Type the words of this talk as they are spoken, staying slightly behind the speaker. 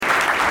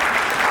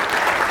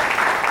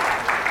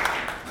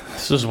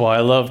This is why I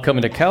love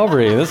coming to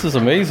Calvary. This is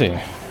amazing.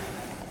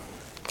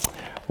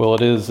 Well,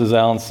 it is, as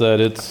Alan said,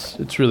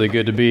 it's really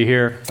good to be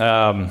here.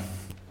 I've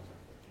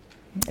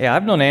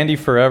known Andy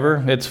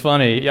forever. It's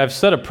funny. I've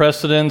set a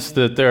precedence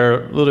that there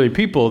are literally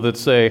people that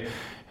say,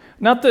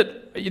 not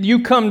that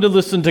you come to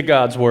listen to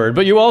God's word,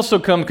 but you also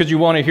come because you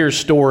want to hear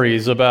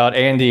stories about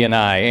Andy and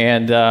I.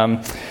 And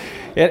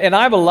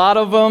I have a lot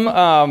of them.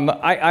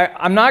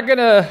 I'm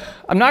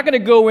not gonna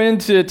go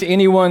into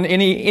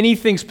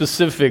anything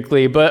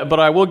specifically, but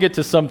I will get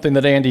to something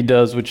that Andy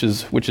does, which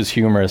is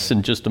humorous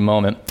in just a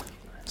moment.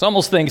 It's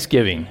almost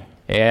Thanksgiving,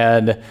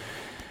 and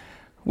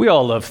we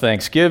all love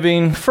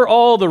Thanksgiving for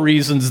all the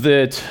reasons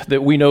that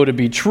we know to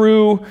be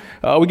true.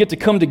 We get to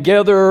come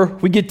together,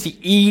 we get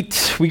to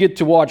eat, we get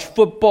to watch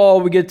football,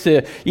 we get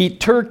to eat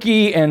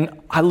turkey, and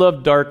I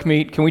love dark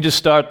meat. Can we just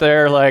start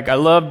there? I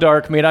love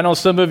dark meat. I know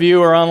some of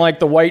you are on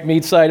the white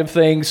meat side of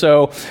things,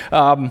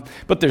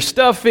 but there's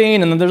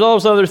stuffing, and then there's all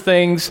those other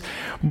things.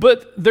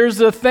 But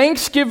there's a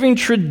Thanksgiving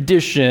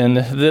tradition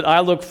that I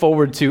look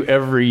forward to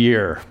every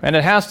year, and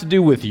it has to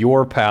do with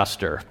your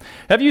pastor.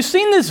 Have you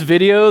seen this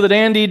video that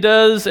Andy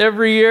does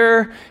every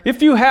year?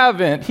 If you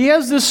haven't, he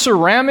has this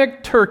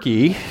ceramic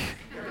turkey,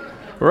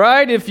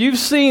 right? If you've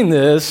seen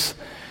this,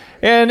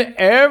 and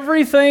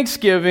every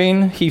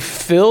Thanksgiving, he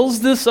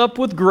fills this up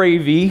with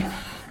gravy,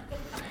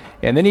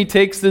 and then he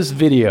takes this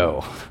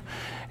video.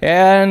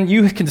 And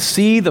you can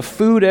see the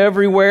food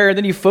everywhere, and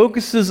then he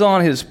focuses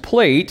on his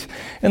plate,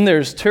 and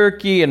there's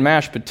turkey and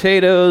mashed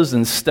potatoes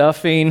and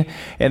stuffing,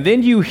 and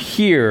then you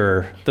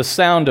hear the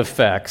sound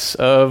effects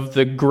of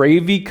the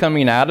gravy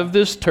coming out of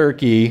this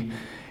turkey,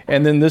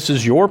 and then this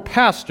is your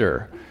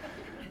pastor,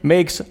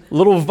 makes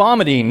little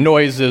vomiting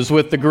noises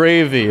with the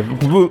gravy.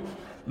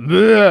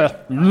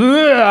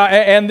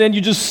 And then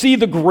you just see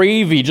the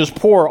gravy just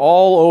pour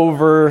all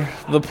over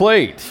the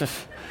plate.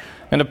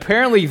 And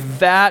apparently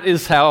that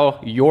is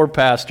how your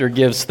pastor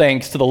gives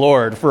thanks to the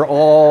Lord for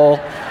all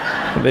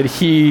that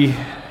he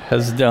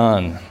has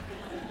done.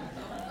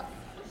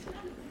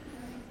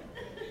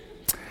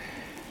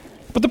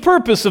 But the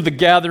purpose of the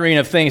gathering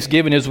of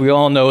Thanksgiving, as we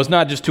all know, is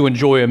not just to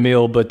enjoy a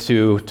meal, but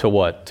to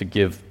what? To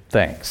give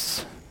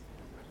thanks.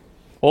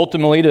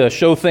 Ultimately, to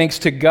show thanks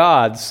to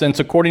God,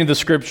 since according to the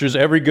Scriptures,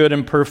 every good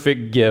and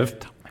perfect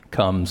gift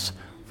comes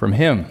from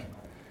Him.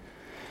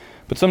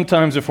 But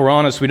sometimes, if we're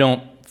honest, we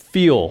don't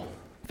feel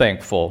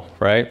thankful,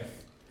 right?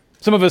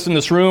 Some of us in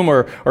this room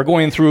are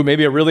going through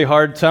maybe a really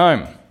hard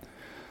time.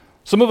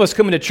 Some of us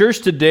come into church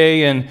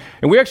today and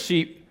we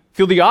actually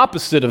feel the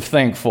opposite of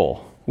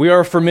thankful. We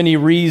are, for many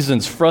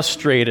reasons,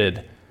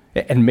 frustrated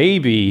and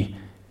maybe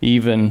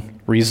even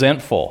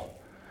resentful.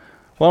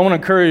 Well, I want to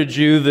encourage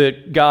you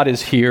that God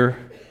is here.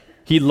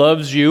 He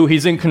loves you.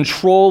 He's in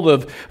control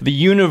of the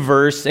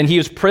universe, and He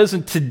is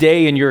present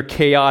today in your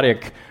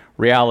chaotic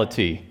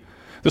reality.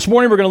 This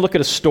morning, we're going to look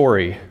at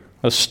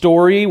a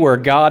story where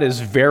God is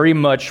very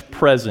much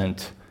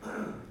present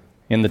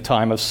in the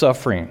time of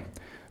suffering.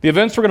 The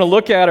events we're going to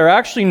look at are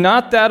actually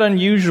not that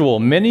unusual.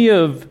 Many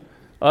of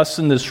us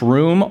in this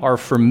room are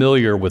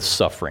familiar with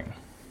suffering.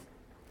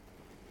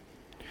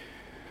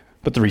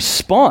 But the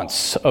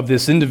response of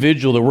this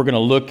individual that we're going to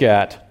look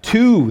at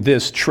to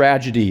this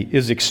tragedy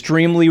is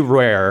extremely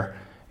rare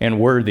and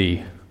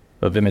worthy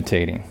of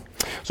imitating.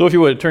 So if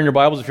you would, turn your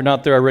Bibles, if you're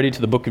not there already,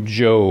 to the book of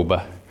Job.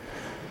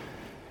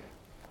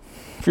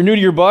 If you're new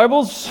to your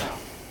Bibles,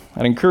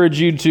 I'd encourage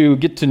you to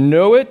get to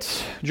know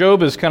it.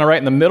 Job is kind of right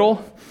in the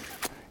middle.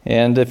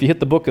 And if you hit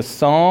the book of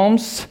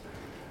Psalms,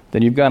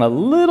 then you've gone a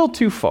little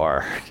too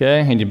far,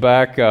 okay? And you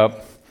back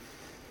up.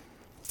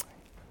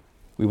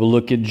 We will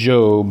look at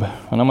Job,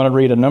 and I'm going to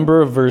read a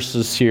number of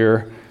verses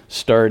here,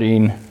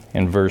 starting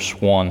in verse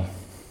 1.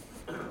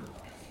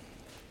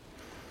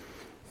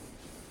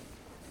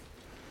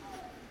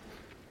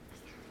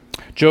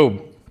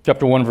 Job,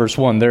 chapter 1, verse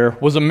 1. There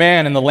was a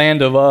man in the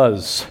land of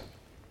Uz,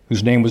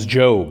 whose name was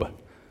Job,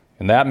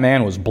 and that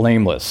man was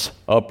blameless,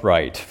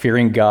 upright,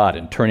 fearing God,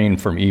 and turning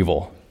from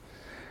evil.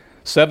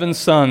 7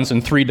 sons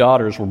and 3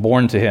 daughters were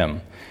born to him.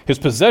 His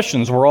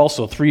possessions were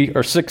also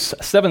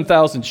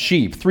 7,000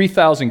 sheep,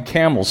 3,000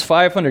 camels,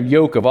 500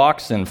 yoke of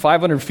oxen,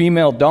 500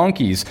 female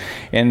donkeys,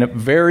 and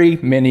very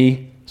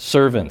many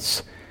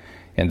servants.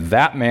 And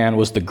that man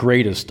was the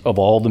greatest of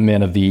all the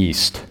men of the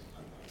East.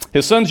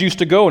 His sons used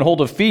to go and hold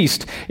a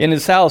feast in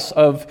his house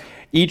of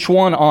each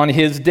one on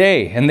his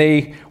day, and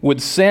they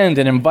would send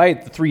and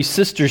invite the 3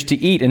 sisters to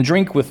eat and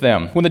drink with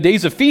them. When the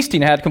days of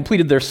feasting had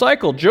completed their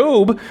cycle,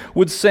 Job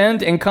would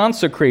send and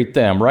consecrate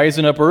them,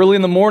 rising up early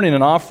in the morning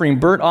and offering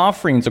burnt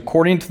offerings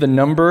according to the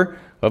number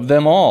of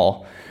them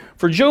all.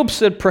 For Job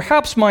said,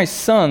 "Perhaps my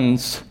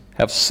sons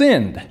have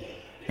sinned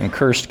and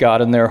cursed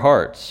God in their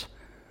hearts."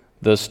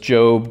 Thus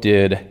Job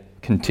did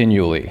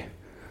continually.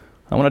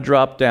 I want to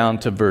drop down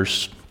to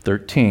verse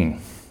 13.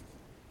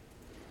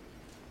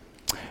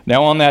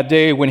 Now on that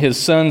day when his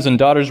sons and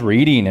daughters were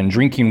eating and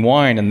drinking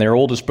wine in their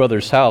oldest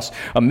brother's house,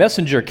 a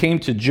messenger came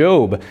to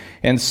Job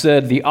and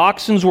said, the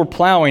oxen were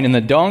plowing and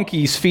the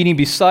donkeys feeding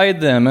beside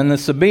them, and the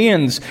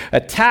Sabaeans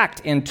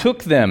attacked and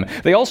took them.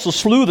 They also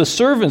slew the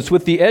servants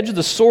with the edge of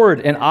the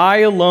sword, and I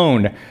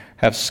alone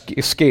have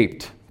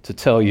escaped to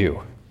tell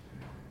you.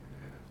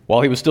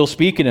 While he was still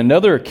speaking,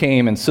 another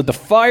came and said, the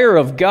fire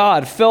of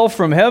God fell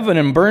from heaven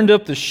and burned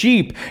up the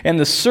sheep and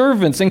the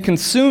servants and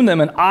consumed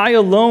them, and I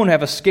alone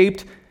have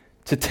escaped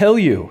to tell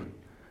you.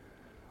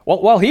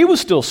 While he was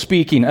still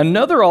speaking,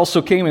 another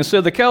also came and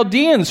said, the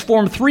Chaldeans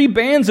formed 3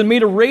 bands and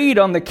made a raid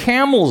on the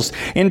camels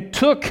and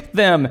took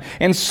them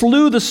and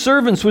slew the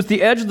servants with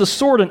the edge of the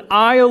sword, and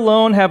I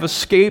alone have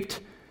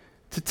escaped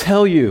to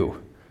tell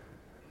you.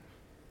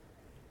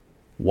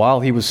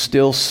 While he was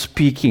still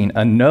speaking,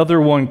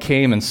 another one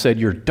came and said,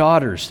 your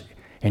daughters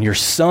and your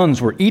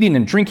sons were eating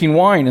and drinking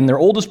wine in their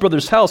oldest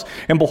brother's house,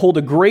 and behold,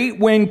 a great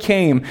wind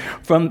came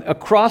from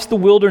across the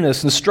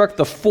wilderness and struck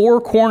the 4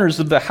 corners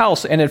of the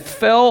house, and it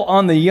fell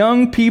on the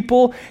young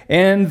people,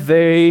 and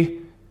they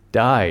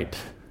died.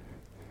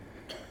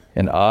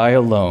 And I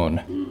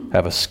alone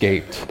have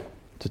escaped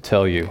to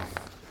tell you.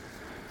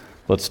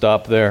 Let's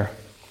stop there.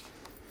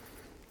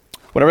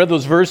 When I read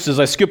those verses,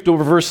 I skipped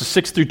over verses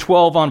 6 through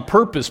 12 on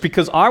purpose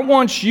because I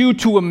want you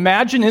to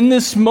imagine in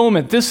this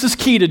moment, this is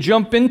key, to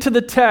jump into the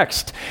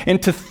text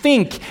and to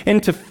think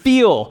and to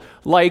feel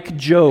like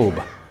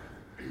Job.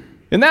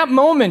 In that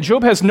moment,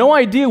 Job has no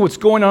idea what's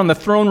going on in the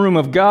throne room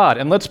of God.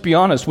 And let's be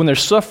honest, when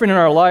there's suffering in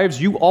our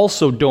lives, you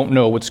also don't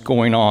know what's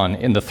going on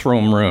in the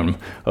throne room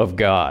of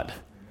God.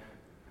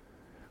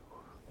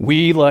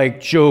 We,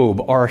 like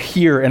Job, are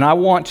here, and I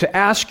want to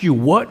ask you,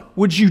 what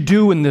would you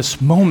do in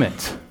this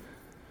moment?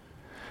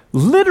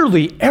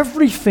 Literally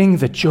everything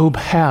that Job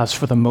has,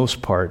 for the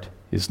most part,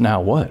 is now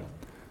what?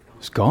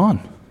 It's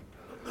gone.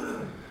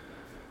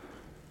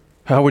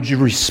 How would you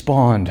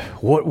respond?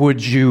 What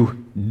would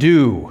you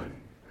do?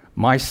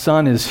 My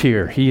son is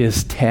here. He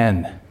is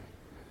 10.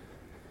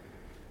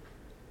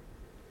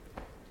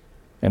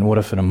 And what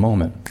if in a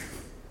moment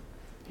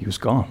he was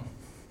gone?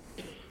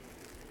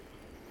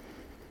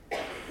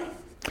 Well,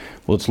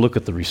 let's look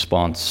at the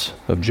response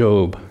of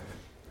Job.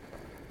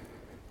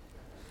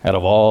 Out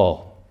of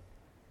all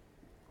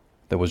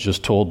that was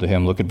just told to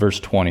him, look at verse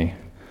 20.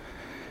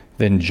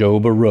 Then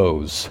Job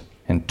arose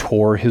and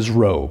tore his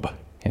robe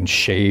and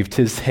shaved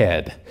his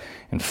head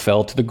and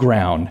fell to the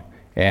ground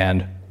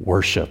and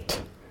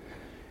worshipped.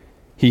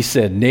 He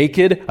said,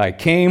 naked I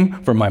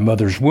came from my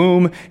mother's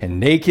womb, and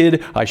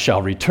naked I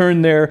shall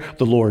return there.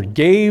 The Lord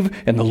gave,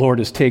 and the Lord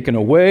has taken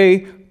away.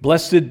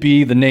 Blessed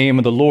be the name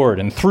of the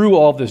Lord. And through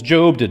all this,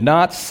 Job did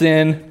not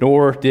sin,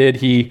 nor did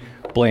he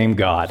blame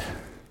God.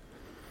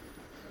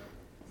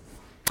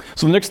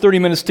 So the next 30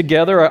 minutes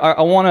together,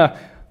 I want to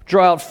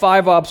draw out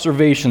 5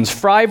 observations,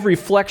 5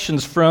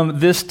 reflections from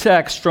this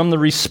text, from the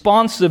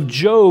response of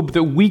Job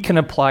that we can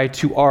apply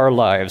to our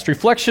lives.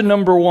 Reflection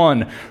number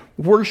 1,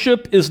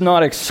 worship is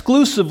not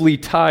exclusively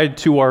tied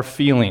to our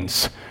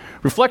feelings.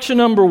 Reflection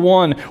number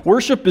 1,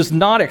 worship is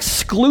not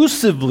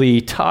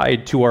exclusively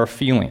tied to our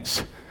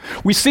feelings.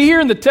 We see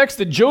here in the text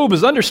that Job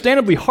is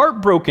understandably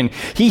heartbroken.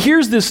 He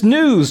hears this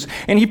news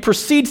and he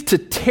proceeds to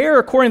tear,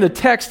 according to the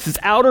text, his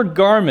outer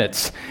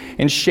garments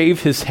and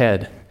shave his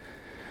head.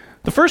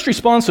 The first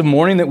response of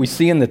mourning that we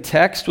see in the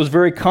text was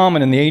very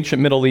common in the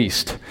ancient Middle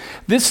East.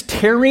 This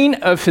tearing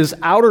of his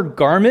outer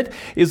garment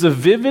is a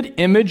vivid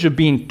image of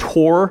being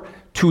tore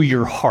to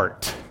your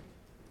heart,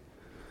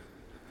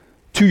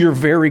 to your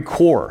very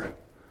core.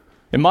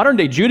 In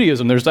modern-day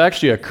Judaism, there's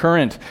actually a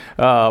current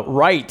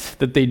rite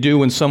that they do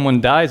when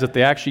someone dies, that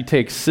they actually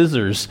take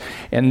scissors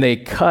and they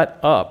cut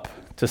up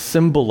to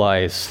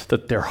symbolize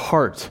that their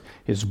heart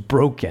is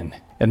broken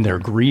and they're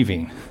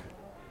grieving.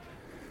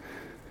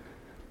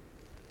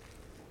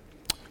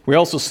 We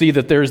also see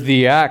that there's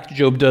the act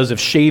Job does of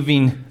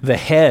shaving the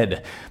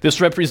head.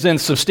 This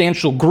represents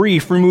substantial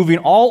grief, removing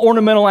all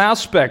ornamental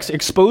aspects,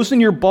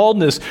 exposing your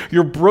baldness,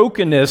 your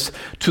brokenness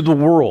to the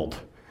world.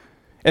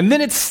 And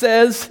then it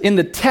says in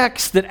the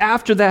text that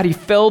after that he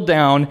fell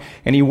down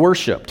and he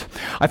worshiped.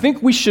 I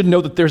think we should know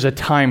that there's a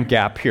time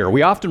gap here.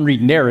 We often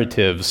read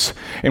narratives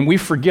and we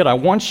forget. I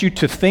want you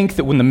to think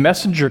that when the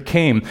messenger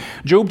came,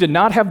 Job did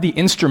not have the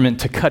instrument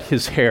to cut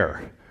his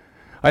hair.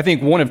 I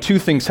think one of 2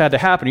 things had to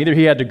happen. Either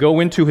he had to go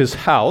into his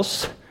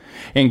house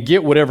and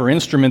get whatever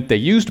instrument they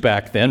used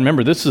back then.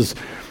 Remember, this is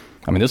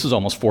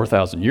almost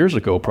 4,000 years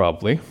ago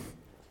probably.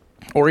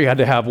 Or he had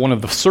to have one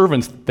of the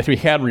servants that he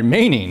had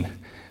remaining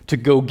to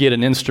go get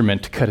an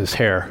instrument to cut his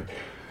hair.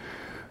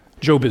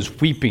 Job is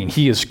weeping.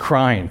 He is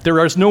crying. There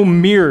are no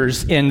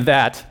mirrors in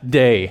that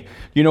day.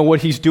 You know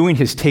what he's doing?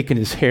 He's taken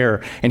his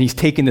hair and he's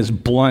taken this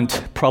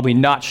blunt, probably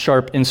not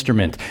sharp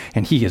instrument,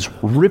 and he is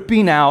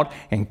ripping out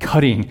and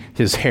cutting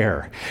his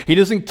hair. He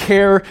doesn't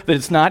care that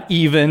it's not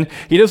even.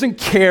 He doesn't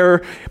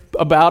care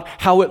about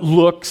how it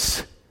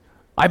looks.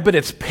 I bet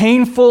it's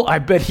painful. I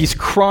bet he's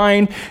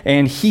crying,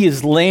 and he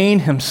is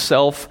laying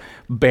himself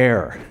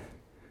bare.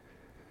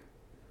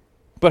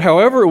 But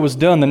however it was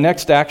done, the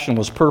next action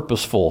was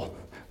purposeful.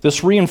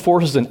 This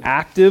reinforces an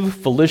active,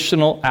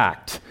 volitional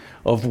act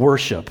of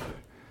worship.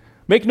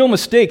 Make no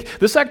mistake,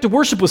 this act of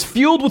worship was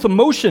fueled with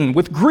emotion,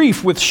 with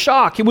grief, with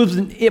shock.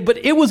 But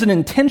it was an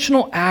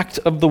intentional act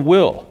of the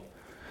will.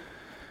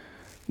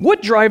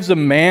 What drives a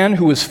man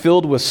who is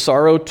filled with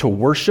sorrow to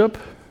worship?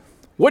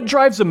 What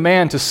drives a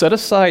man to set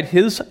aside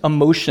his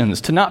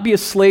emotions, to not be a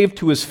slave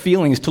to his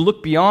feelings, to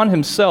look beyond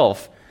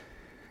himself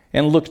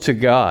and look to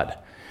God?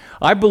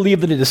 I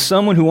believe that it is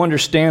someone who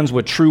understands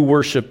what true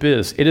worship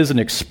is. It is an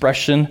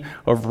expression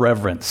of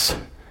reverence.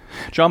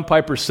 John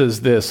Piper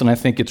says this, and I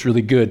think it's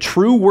really good.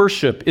 True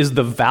worship is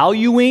the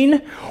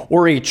valuing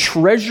or a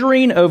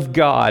treasuring of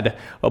God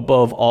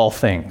above all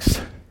things.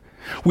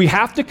 We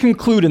have to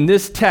conclude in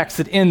this text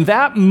that in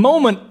that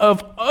moment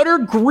of utter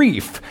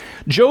grief,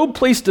 Job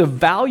placed a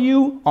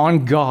value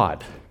on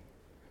God,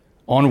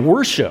 on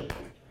worship.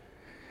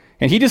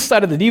 And he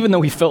decided that even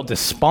though he felt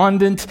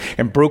despondent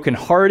and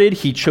brokenhearted,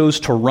 he chose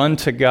to run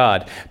to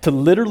God, to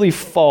literally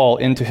fall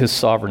into his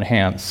sovereign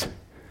hands.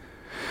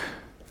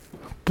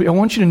 But I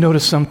want you to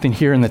notice something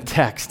here in the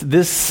text.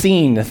 This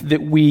scene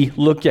that we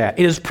look at,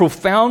 it is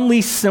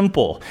profoundly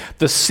simple.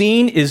 The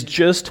scene is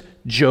just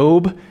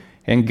Job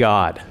and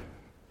God.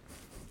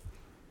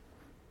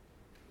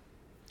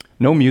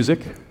 No music,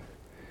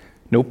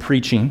 no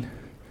preaching,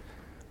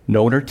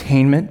 no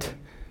entertainment,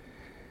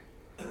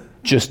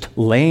 just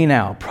laying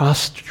out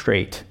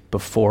prostrate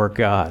before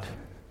God.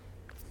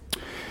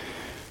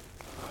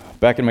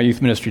 Back in my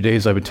youth ministry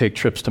days, I would take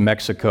trips to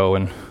Mexico,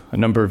 and a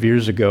number of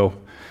years ago,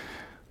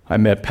 I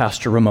met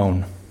Pastor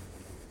Ramon.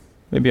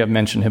 Maybe I've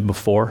mentioned him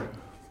before.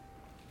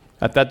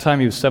 At that time,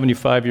 he was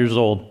 75 years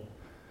old.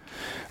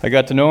 I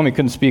got to know him. He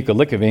couldn't speak a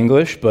lick of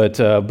English, but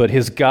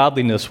his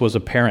godliness was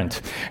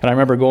apparent. And I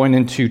remember going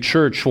into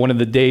church one of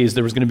the days.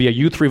 There was going to be a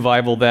youth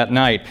revival that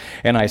night,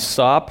 and I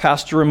saw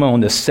Pastor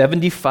Ramon, this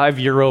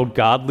 75-year-old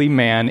godly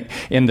man,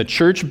 in the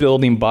church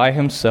building by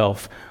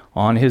himself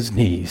on his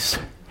knees,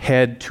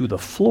 head to the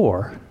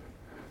floor,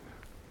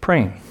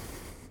 praying,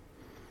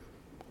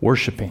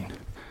 worshiping.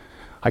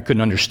 I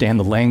couldn't understand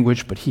the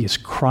language, but he is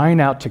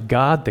crying out to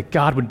God that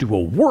God would do a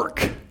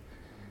work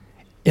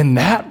in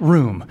that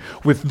room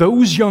with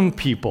those young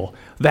people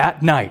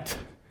that night.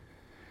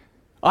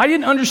 I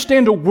didn't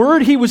understand a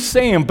word he was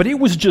saying, but it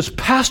was just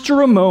Pastor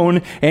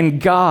Ramon and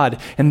God,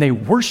 and they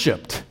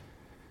worshiped.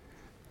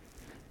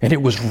 And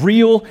it was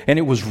real and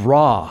it was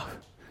raw.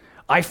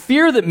 I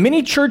fear that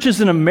many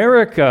churches in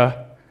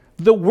America,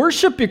 the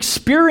worship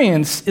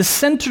experience is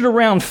centered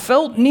around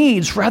felt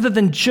needs rather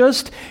than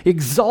just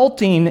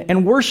exalting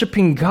and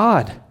worshiping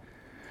God.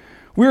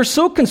 We are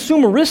so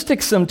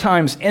consumeristic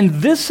sometimes, and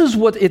this is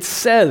what it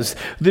says,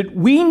 that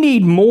we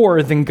need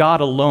more than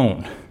God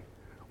alone.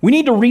 We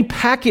need to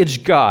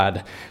repackage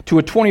God to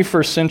a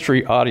 21st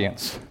century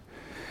audience.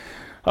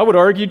 I would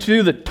argue,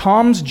 too, that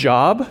Tom's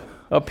job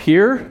up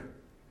here,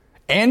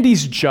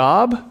 Andy's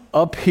job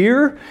up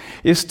here,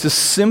 is to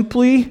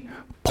simply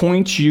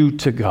point you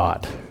to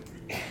God.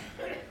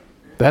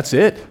 That's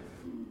it.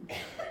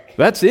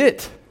 That's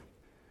it.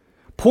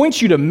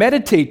 Points you to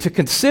meditate, to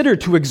consider,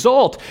 to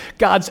exalt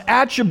God's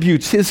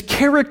attributes, his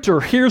character,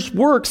 his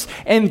works,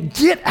 and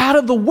get out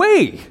of the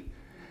way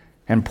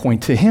and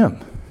point to him.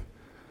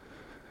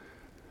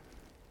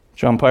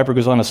 John Piper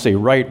goes on to say,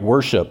 right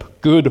worship,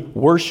 good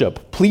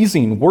worship,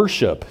 pleasing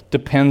worship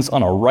depends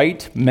on a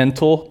right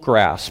mental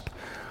grasp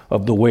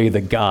of the way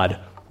that God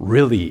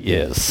really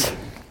is.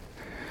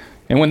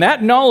 And when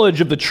that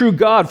knowledge of the true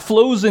God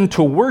flows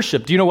into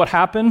worship, do you know what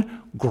happened?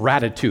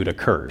 Gratitude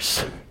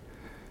occurs.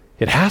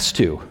 It has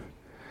to.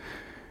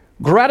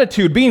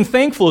 Gratitude, being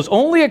thankful, is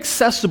only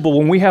accessible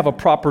when we have a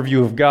proper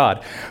view of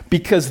God,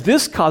 because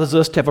this causes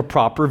us to have a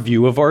proper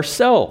view of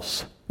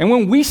ourselves. And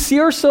when we see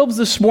ourselves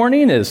this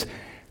morning as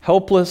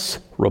helpless,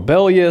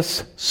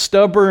 rebellious,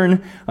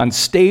 stubborn,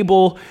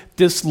 unstable,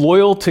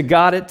 disloyal to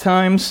God at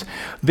times,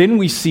 then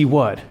we see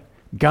what?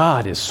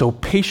 God is so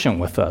patient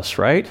with us,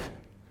 right?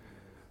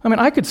 I mean,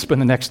 I could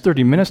spend the next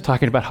 30 minutes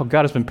talking about how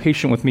God has been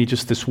patient with me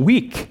just this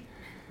week,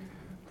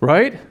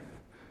 right?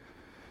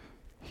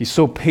 He's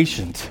so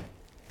patient.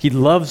 He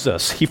loves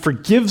us. He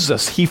forgives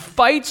us. He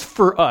fights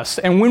for us.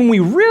 And when we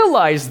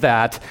realize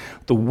that,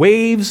 the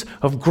waves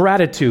of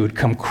gratitude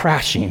come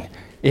crashing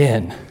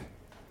in.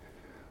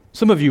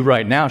 Some of you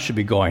right now should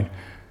be going,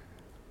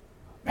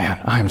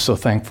 man, I am so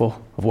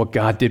thankful of what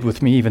God did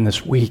with me even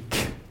this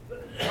week.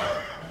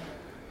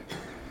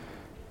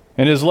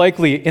 And it is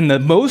likely in the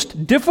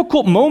most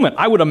difficult moment,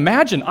 I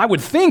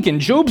would think in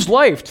Job's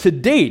life to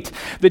date,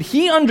 that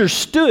he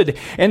understood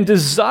and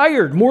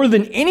desired more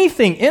than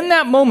anything in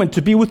that moment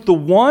to be with the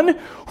one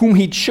whom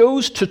he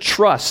chose to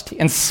trust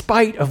in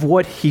spite of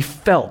what he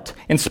felt,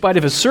 in spite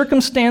of his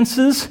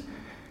circumstances.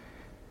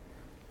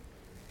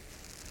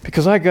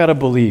 Because I gotta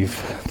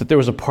believe that there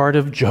was a part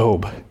of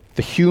Job,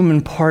 the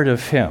human part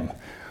of him,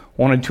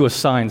 wanted to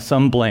assign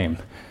some blame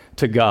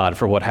to God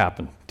for what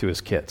happened to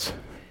his kids.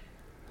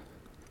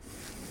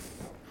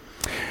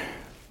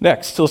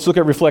 Next, let's look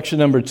at reflection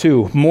number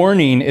 2.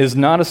 Mourning is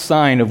not a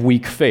sign of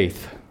weak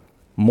faith.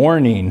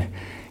 Mourning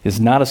is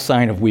not a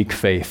sign of weak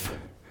faith.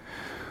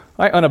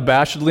 I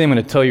unabashedly am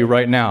going to tell you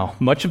right now,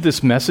 much of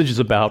this message is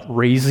about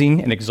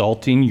raising and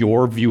exalting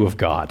your view of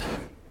God.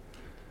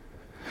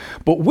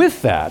 But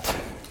with that,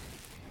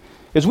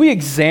 as we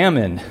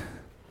examine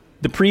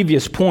the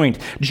previous point,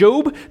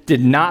 Job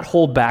did not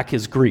hold back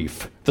his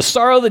grief. The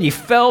sorrow that he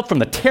felt from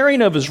the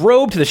tearing of his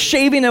robe to the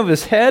shaving of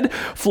his head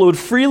flowed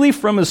freely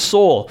from his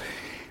soul.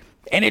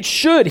 And it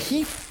should.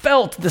 He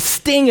felt the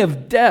sting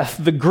of death.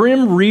 The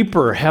grim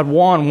reaper had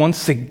won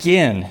once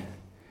again.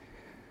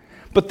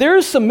 But there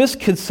is some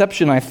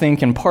misconception, I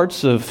think, in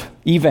parts of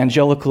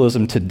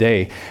evangelicalism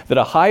today, that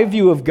a high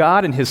view of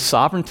God and his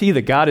sovereignty,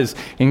 that God is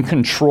in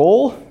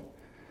control,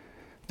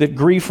 that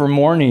grief or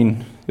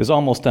mourning is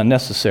almost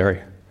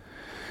unnecessary.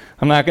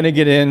 I'm not going to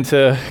get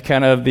into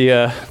kind of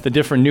the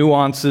different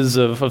nuances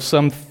of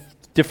some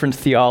different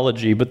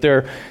theology, but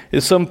there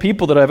is some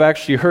people that I've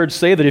actually heard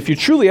say that if you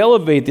truly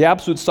elevate the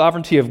absolute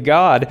sovereignty of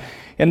God,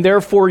 and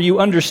therefore you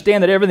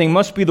understand that everything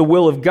must be the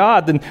will of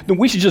God, then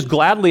we should just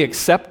gladly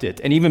accept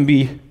it and even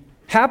be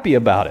happy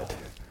about it.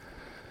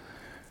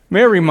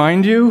 May I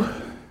remind you,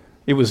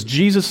 it was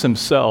Jesus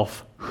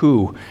himself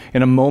who,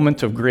 in a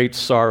moment of great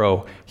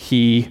sorrow,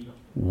 he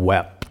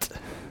wept.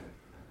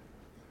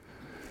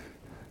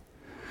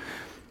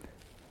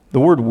 The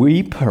word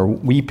weep or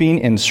weeping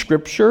in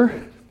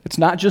Scripture, it's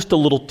not just a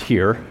little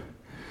tear.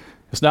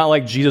 It's not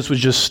like Jesus was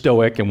just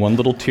stoic and one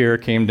little tear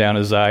came down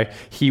his eye.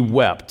 He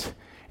wept.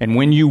 And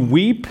when you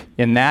weep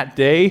in that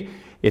day,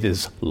 it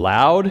is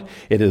loud,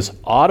 it is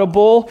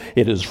audible,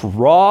 it is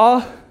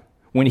raw,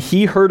 when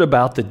he heard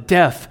about the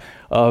death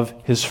of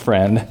his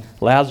friend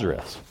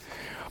Lazarus.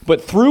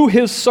 But through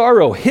his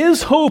sorrow,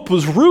 his hope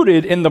was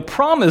rooted in the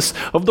promise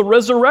of the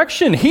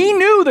resurrection. He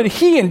knew that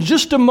he, in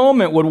just a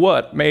moment, would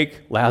what?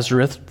 Make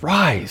Lazarus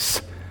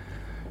rise.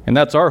 And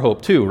that's our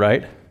hope too,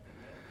 right?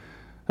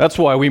 That's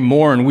why we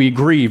mourn, we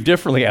grieve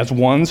differently as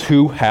ones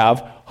who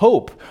have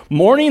hope.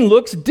 Mourning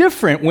looks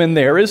different when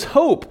there is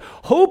hope.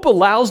 Hope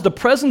allows the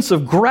presence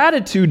of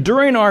gratitude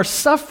during our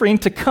suffering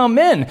to come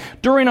in,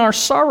 during our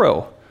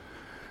sorrow.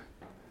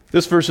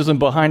 This verse isn't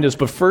behind us,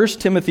 but 1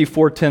 Timothy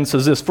 4:10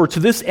 says this, "For to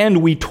this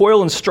end we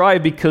toil and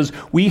strive because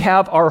we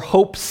have our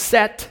hope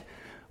set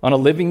on a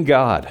living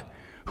God,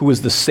 who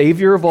is the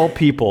Savior of all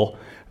people,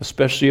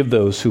 especially of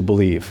those who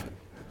believe."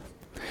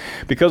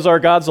 Because our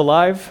God's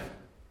alive,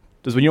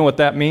 does you know what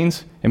that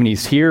means? I mean,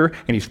 he's here,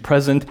 and he's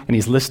present, and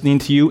he's listening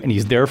to you, and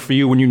he's there for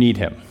you when you need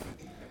him.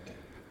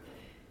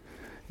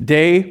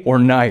 Day or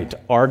night,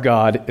 our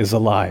God is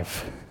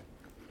alive.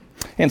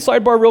 And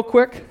sidebar real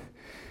quick,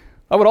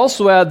 I would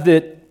also add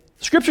that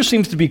Scripture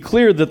seems to be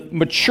clear that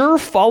mature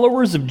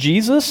followers of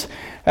Jesus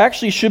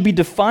actually should be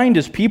defined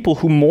as people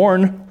who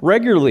mourn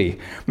regularly.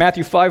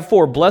 Matthew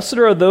 5:4, "Blessed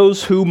are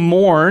those who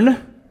mourn,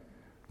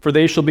 for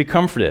they shall be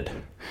comforted."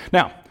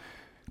 Now,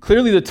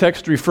 clearly the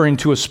text is referring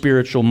to a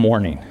spiritual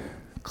mourning.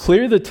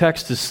 Clearly the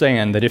text is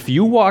saying that if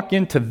you walk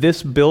into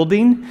this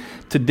building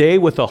today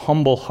with a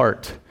humble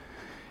heart,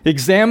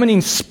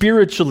 examining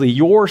spiritually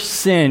your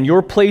sin,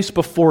 your place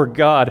before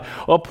God,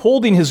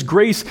 upholding his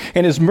grace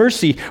and his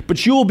mercy,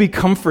 but you will be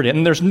comforted.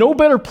 And there's no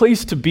better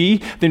place to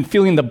be than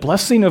feeling the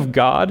blessing of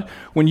God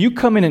when you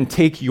come in and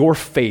take your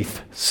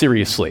faith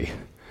seriously.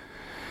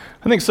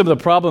 I think some of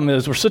the problem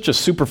is we're such a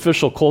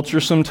superficial culture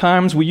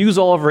sometimes. We use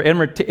all of our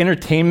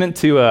entertainment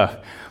to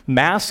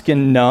mask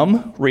and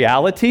numb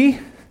reality.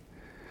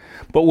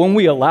 But when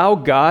we allow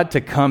God to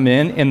come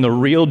in the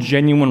real,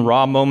 genuine,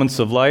 raw moments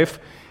of life,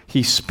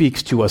 he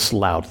speaks to us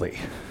loudly.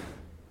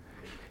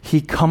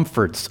 He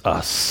comforts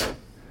us.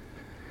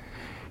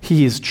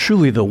 He is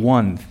truly the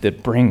one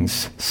that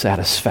brings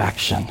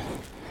satisfaction.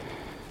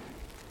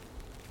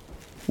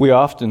 We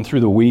often,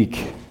 through the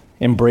week,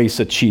 embrace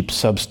a cheap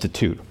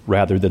substitute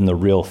rather than the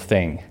real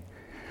thing.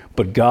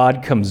 But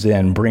God comes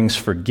in, brings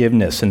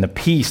forgiveness and the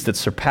peace that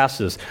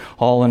surpasses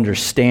all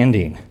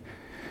understanding.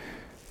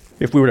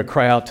 If we were to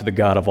cry out to the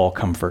God of all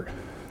comfort,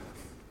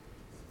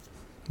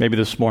 maybe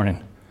this morning,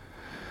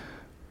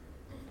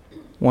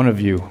 one of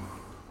you,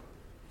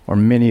 or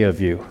many of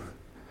you,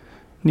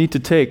 need to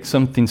take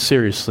something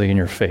seriously in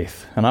your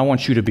faith. And I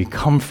want you to be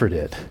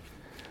comforted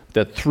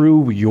that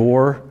through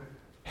your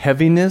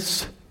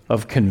heaviness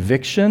of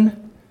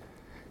conviction,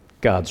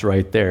 God's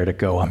right there to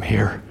go, "I'm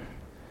here.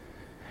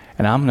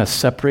 And I'm going to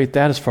separate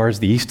that as far as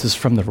the east is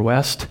from the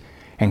west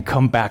and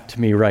come back to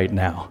me right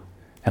now.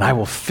 And I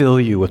will fill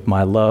you with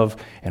my love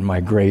and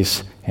my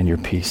grace and your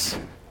peace."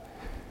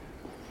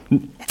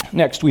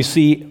 Next, we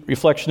see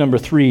reflection number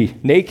 3.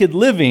 Naked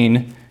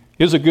living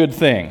is a good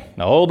thing.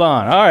 Now, hold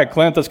on. All right,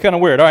 Clint, that's kind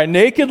of weird. All right,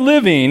 naked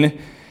living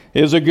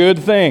is a good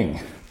thing.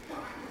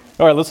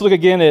 All right, let's look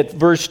again at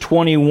verse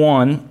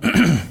 21.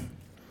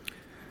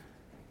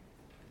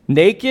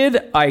 "Naked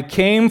I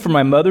came from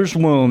my mother's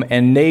womb,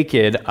 and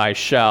naked I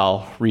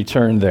shall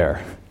return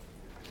there."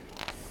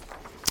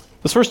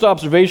 This first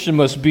observation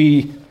must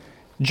be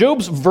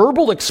Job's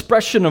verbal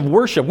expression of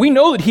worship. We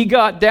know that he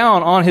got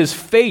down on his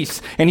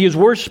face and he was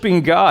worshiping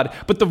God,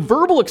 but the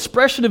verbal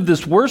expression of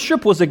this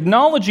worship was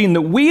acknowledging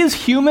that we as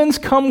humans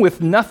come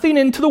with nothing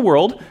into the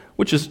world,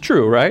 which is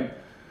true, right?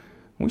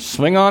 We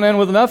swing on in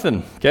with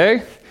nothing,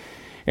 okay?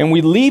 and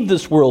we leave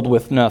this world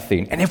with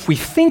nothing. And if we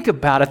think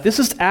about it, this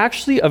is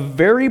actually a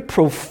very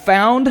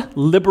profound,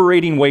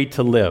 liberating way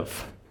to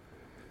live.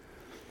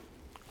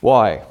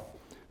 Why?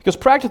 Because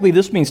practically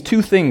this means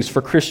two things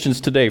for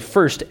Christians today.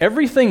 First,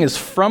 everything is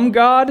from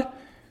God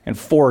and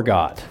for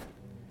God.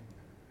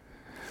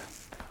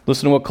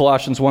 Listen to what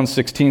Colossians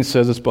 1:16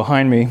 says. It's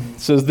behind me.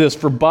 It says this,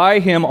 "For by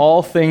him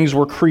all things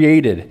were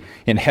created,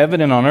 in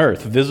heaven and on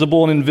earth,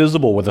 visible and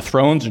invisible, whether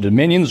thrones or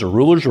dominions or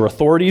rulers or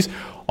authorities.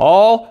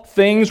 All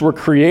things were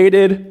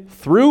created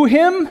through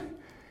him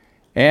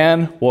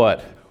and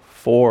what?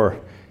 For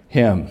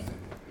him."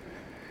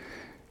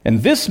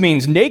 And this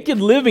means naked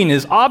living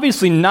is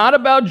obviously not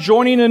about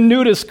joining a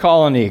nudist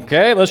colony,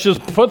 okay? Let's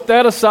just put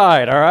that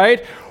aside, all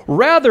right?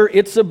 Rather,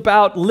 it's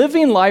about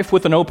living life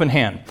with an open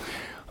hand.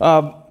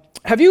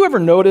 Have you ever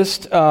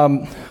noticed,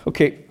 I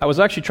was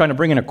actually trying to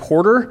bring in a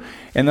quarter,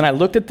 and then I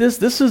looked at this.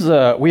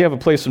 We have a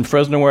place in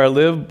Fresno where I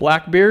live,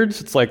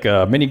 Blackbeard's. It's like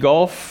a mini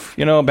golf,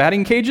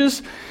 batting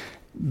cages.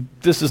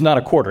 This is not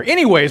a quarter.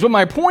 Anyways, what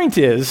my point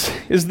is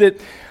that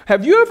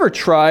have you ever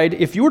tried,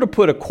 if you were to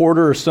put a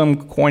quarter or some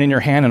coin in your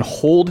hand and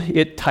hold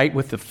it tight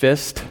with the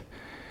fist,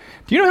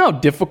 do you know how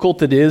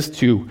difficult it is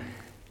to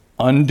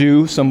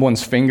undo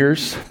someone's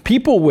fingers?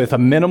 People with a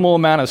minimal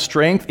amount of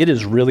strength, it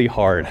is really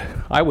hard.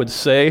 I would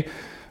say,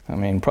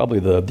 probably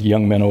the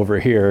young men over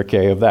here,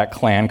 of that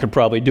clan could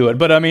probably do it.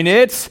 But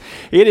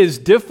it is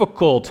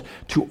difficult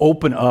to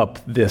open up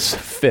this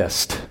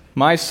fist.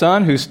 My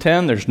son, who's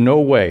 10, there's no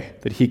way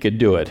that he could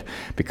do it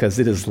because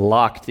it is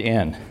locked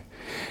in.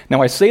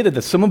 Now, I say that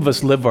some of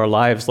us live our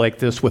lives like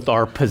this with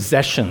our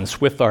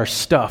possessions, with our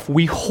stuff.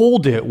 We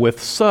hold it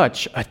with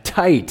such a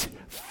tight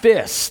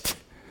fist.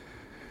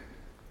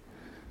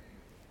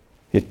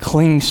 It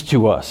clings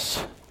to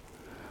us.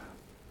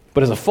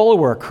 But as a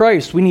follower of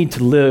Christ, we need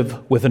to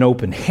live with an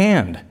open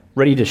hand,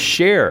 ready to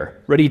share,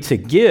 ready to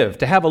give,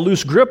 to have a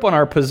loose grip on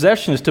our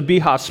possessions, to be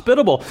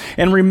hospitable,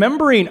 and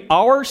remembering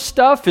our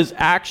stuff is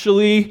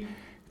actually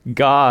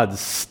God's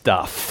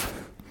stuff.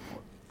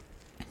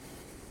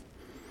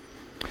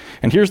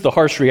 And here's the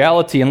harsh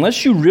reality.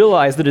 Unless you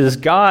realize that it is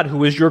God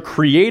who is your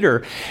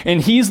creator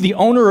and he's the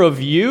owner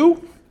of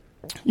you,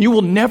 you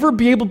will never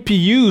be able to be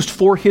used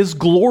for his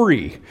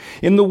glory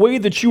in the way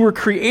that you were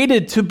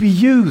created to be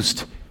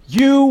used.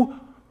 You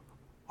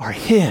are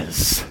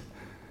his.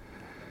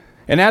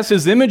 And as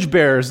his image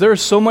bearers, there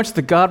is so much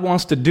that God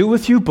wants to do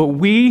with you, but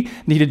we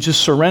need to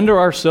just surrender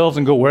ourselves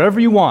and go, whatever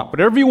you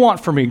want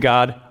from me,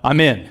 God, I'm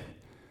in.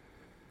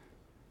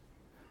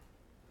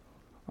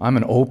 I'm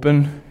an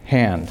open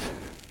hand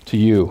to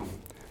you.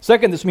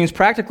 Second, this means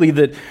practically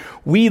that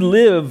we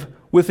live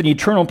with an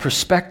eternal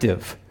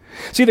perspective.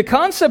 See, the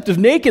concept of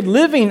naked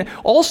living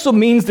also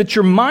means that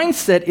your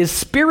mindset is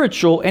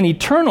spiritual and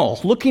eternal,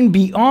 looking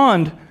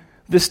beyond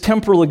this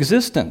temporal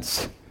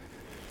existence.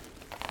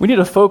 We need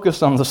to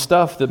focus on the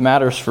stuff that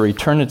matters for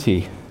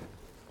eternity.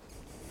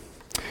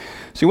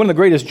 See, one of the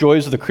greatest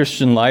joys of the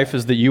Christian life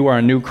is that you are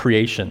a new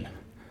creation.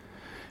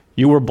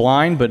 You were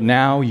blind, but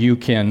now you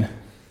can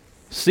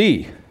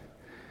see.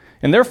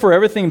 And therefore,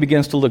 everything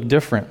begins to look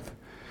different.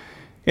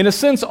 In a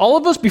sense, all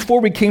of us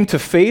before we came to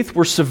faith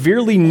were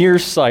severely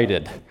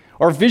nearsighted.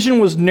 Our vision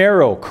was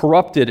narrow,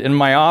 corrupted, and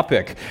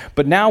myopic,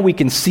 but now we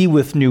can see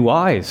with new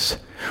eyes.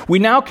 We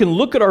now can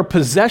look at our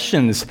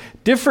possessions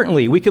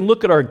differently. We can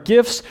look at our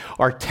gifts,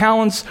 our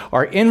talents,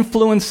 our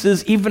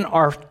influences, even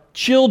our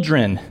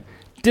children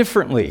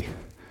differently.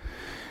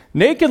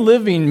 Naked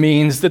living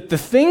means that the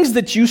things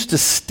that used to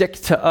stick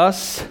to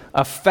us,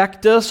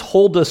 affect us,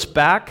 hold us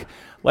back,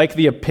 like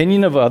the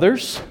opinion of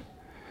others,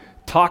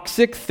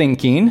 toxic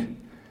thinking,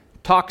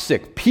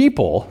 toxic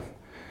people,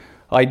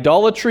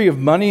 idolatry of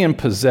money and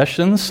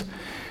possessions. Do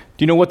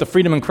you know what the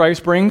freedom in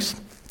Christ brings?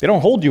 They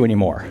don't hold you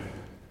anymore.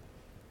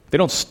 They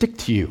don't stick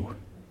to you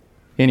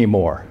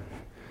anymore.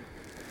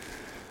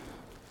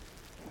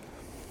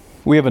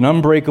 We have an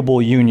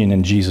unbreakable union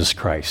in Jesus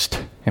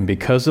Christ, and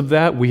because of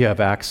that, we have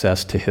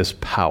access to his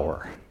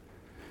power.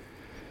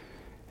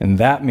 And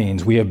that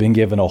means we have been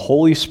given a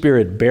Holy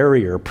Spirit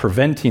barrier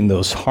preventing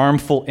those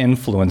harmful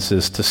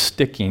influences to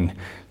sticking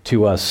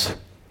to us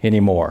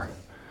anymore.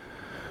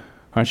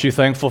 Aren't you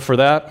thankful for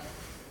that?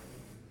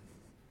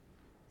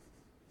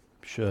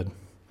 Should.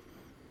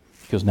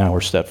 Because now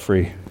we're set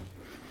free.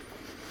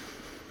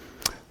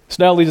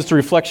 So now leads us to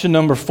reflection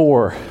number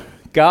 4.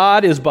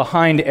 God is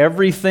behind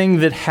everything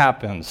that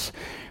happens.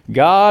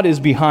 God is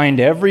behind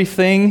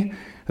everything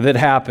that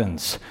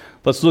happens.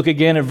 Let's look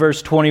again at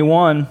verse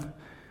 21.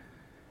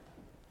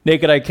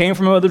 Naked I came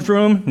from my mother's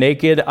womb,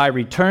 naked I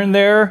return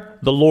there.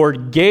 The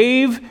Lord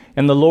gave,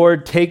 and the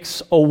Lord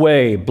takes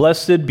away.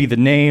 Blessed be the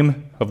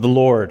name of the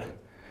Lord.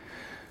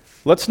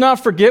 Let's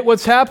not forget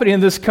what's happening in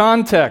this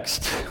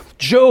context.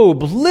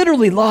 Job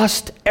literally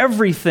lost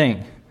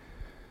everything.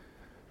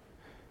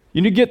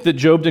 You get that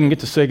Job didn't get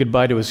to say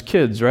goodbye to his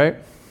kids, right?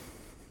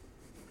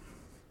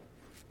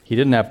 He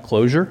didn't have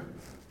closure.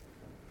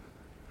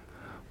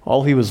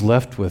 All he was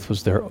left with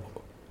was their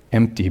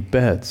empty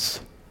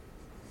beds.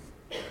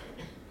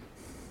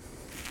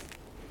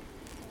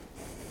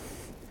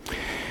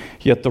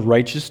 Yet the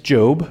righteous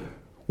Job,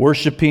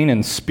 worshiping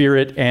in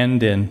spirit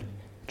and in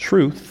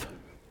truth,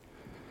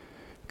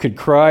 could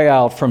cry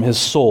out from his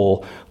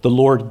soul, "The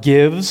Lord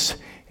gives,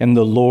 and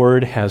the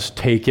Lord has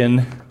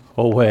taken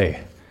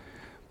away.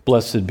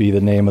 Blessed be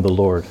the name of the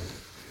Lord."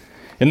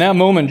 In that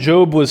moment,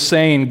 Job was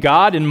saying,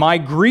 "God, in my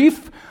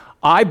grief,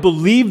 I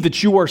believe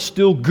that you are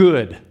still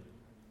good.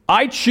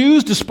 I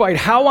choose, despite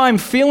how I'm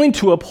feeling,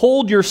 to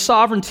uphold your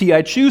sovereignty.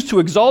 I choose to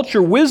exalt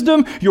your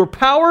wisdom, your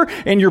power,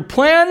 and your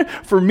plan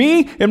for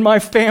me and my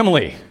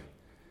family."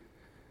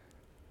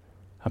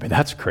 I mean,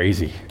 that's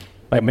crazy.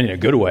 I mean, in a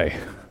good way.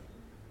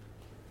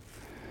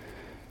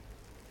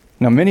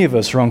 Now, many of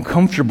us are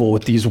uncomfortable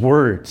with these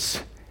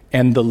words,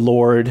 "and the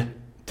Lord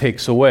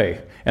takes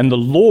away." And the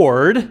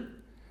Lord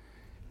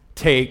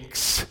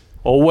takes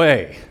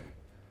away.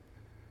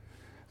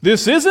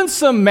 This isn't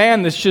some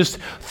man that's just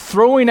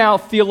throwing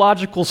out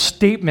theological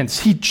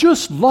statements. He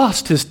just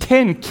lost his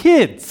 10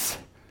 kids.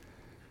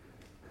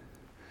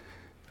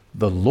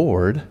 The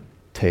Lord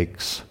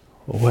takes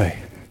away.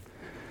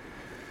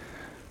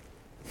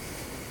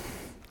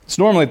 It's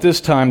normally at this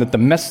time that the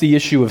messy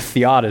issue of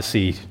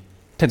theodicy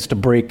tends to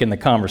break in the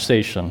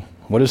conversation.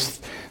 What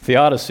is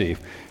theodicy?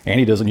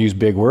 Andy doesn't use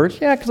big words.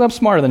 Yeah, because I'm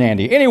smarter than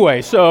Andy.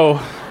 Anyway, so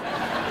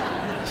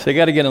you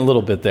got to get in a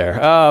little bit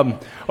there. All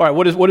right,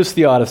 what is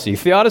theodicy?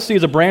 Theodicy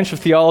is a branch of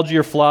theology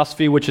or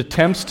philosophy which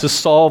attempts to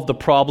solve the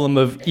problem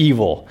of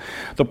evil.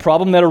 The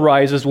problem that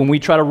arises when we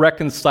try to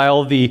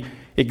reconcile the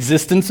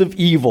existence of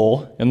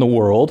evil in the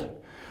world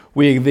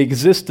with the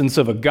existence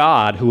of a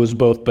God who is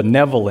both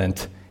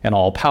benevolent and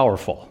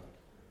all-powerful.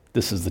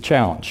 This is the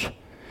challenge.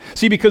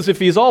 See, because if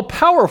he's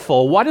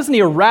all-powerful, why doesn't he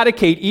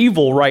eradicate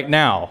evil right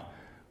now?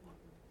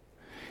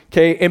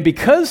 Okay, and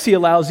because he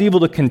allows evil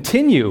to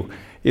continue,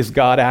 is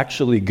God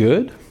actually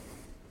good?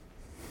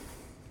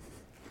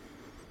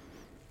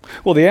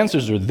 Well, the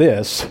answers are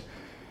this: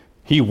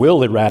 he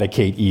will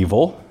eradicate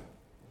evil,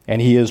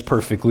 and he is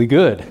perfectly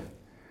good.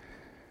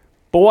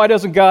 But why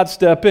doesn't God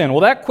step in?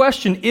 Well, that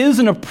question is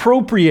an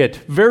appropriate,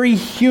 very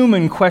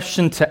human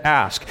question to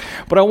ask.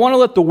 But I want to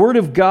let the Word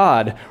of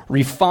God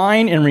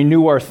refine and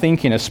renew our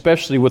thinking,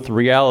 especially with the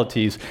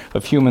realities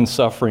of human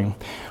suffering.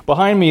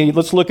 Behind me,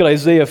 let's look at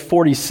Isaiah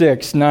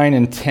 46, 9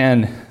 and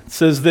 10. It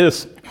says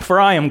this: "For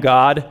I am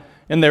God,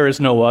 and there is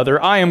no other.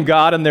 I am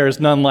God, and there is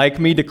none like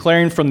me,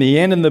 declaring from the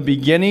end and the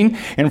beginning,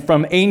 and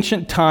from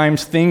ancient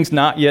times things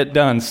not yet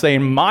done,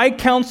 saying, my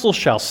counsel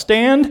shall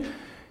stand,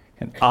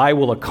 and I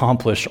will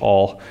accomplish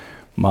all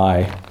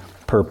my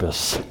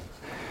purpose."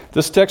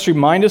 This text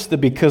reminds us that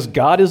because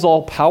God is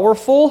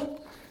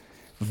all-powerful,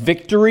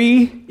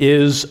 victory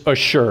is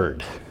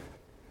assured.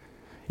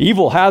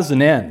 Evil has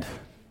an end.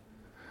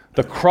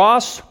 The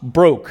cross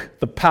broke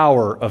the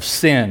power of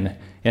sin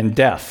and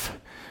death.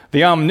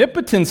 The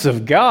omnipotence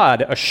of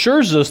God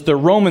assures us that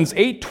Romans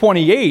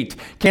 8:28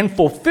 can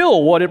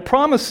fulfill what it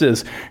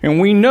promises. And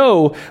we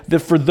know that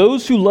for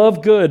those who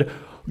love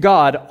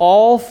God,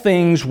 all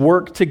things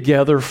work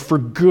together for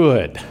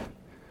good,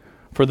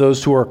 for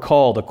those who are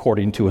called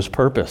according to his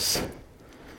purpose.